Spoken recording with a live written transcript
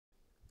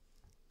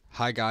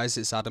Hi guys,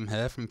 it's Adam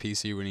here from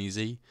PC Run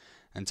Easy,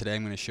 and today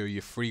I'm going to show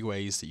you 3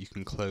 ways that you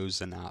can close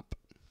an app.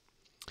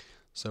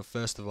 So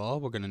first of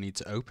all, we're going to need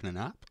to open an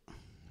app.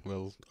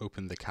 We'll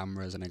open the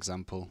camera as an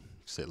example,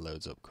 because it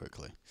loads up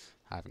quickly.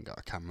 I haven't got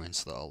a camera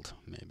installed,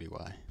 maybe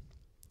why.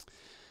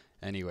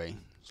 Anyway,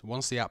 so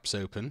once the app's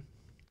open,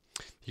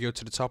 you go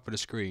to the top of the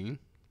screen,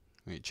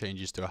 it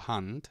changes to a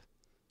hand,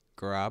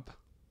 grab,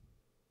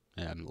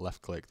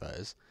 left click that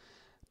is,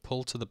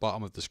 pull to the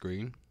bottom of the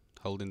screen,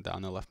 holding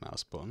down the left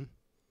mouse button,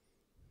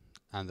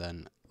 and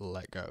then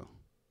let go,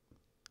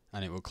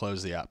 and it will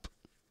close the app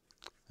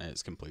and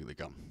it's completely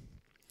gone.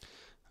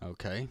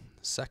 Okay,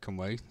 second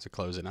way to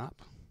close an app,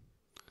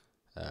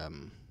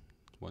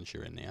 once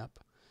you're in the app,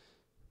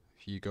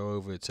 if you go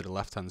over to the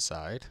left hand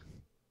side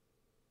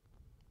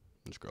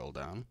and scroll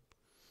down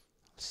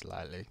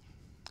slightly,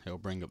 it'll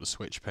bring up the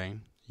switch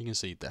pane. You can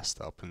see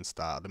desktop and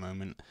start at the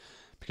moment.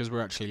 Because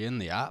we're actually in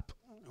the app,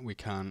 we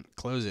can't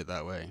close it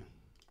that way.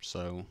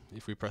 So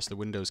if we press the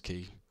Windows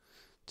key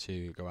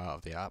to go out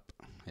of the app,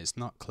 it's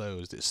not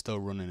closed, it's still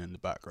running in the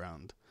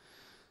background.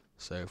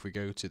 So if we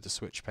go to the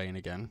switch pane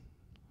again,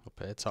 up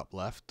here top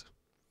left,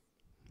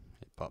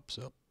 it pops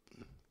up,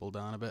 pull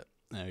down a bit,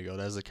 there we go,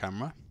 there's the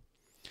camera.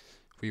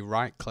 If we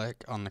right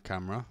click on the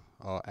camera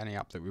or any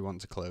app that we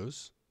want to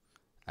close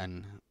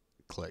and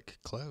click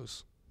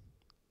close,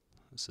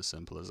 it's as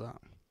simple as that.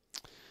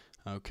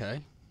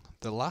 Okay,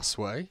 the last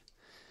way,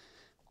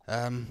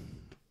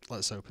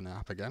 let's open the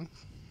app again.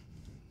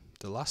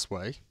 The last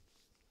way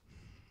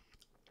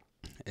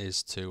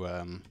is to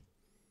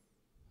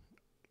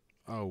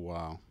oh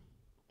wow,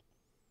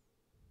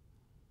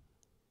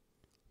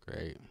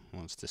 great,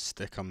 wants to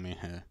stick on me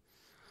here.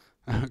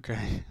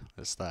 Okay,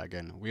 let's start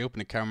again. We open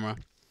the camera,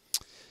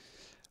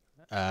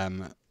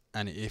 and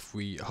if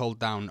we hold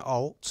down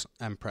Alt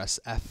and press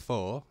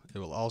F4, it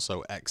will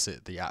also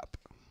exit the app.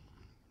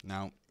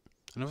 Now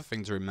another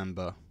thing to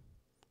remember,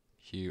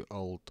 if you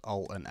hold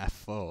Alt and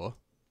F4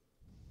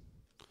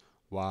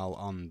 while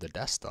on the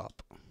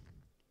desktop,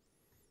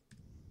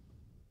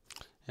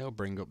 it'll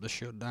bring up the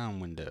shutdown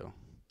window.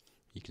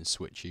 You can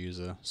switch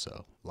user,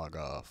 so log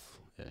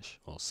off-ish,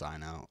 or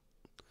sign out.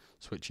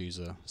 Switch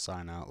user,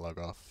 sign out, log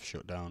off,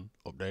 shutdown,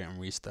 update and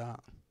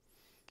restart.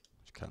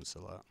 Just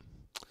cancel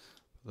that.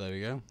 There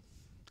we go.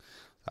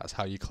 That's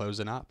how you close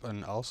an app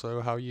and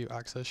also how you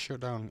access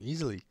shutdown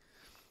easily.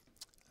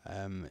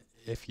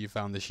 If you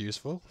found this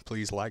useful,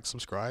 please like,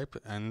 subscribe,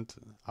 and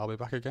I'll be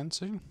back again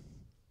soon.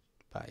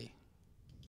 Bye.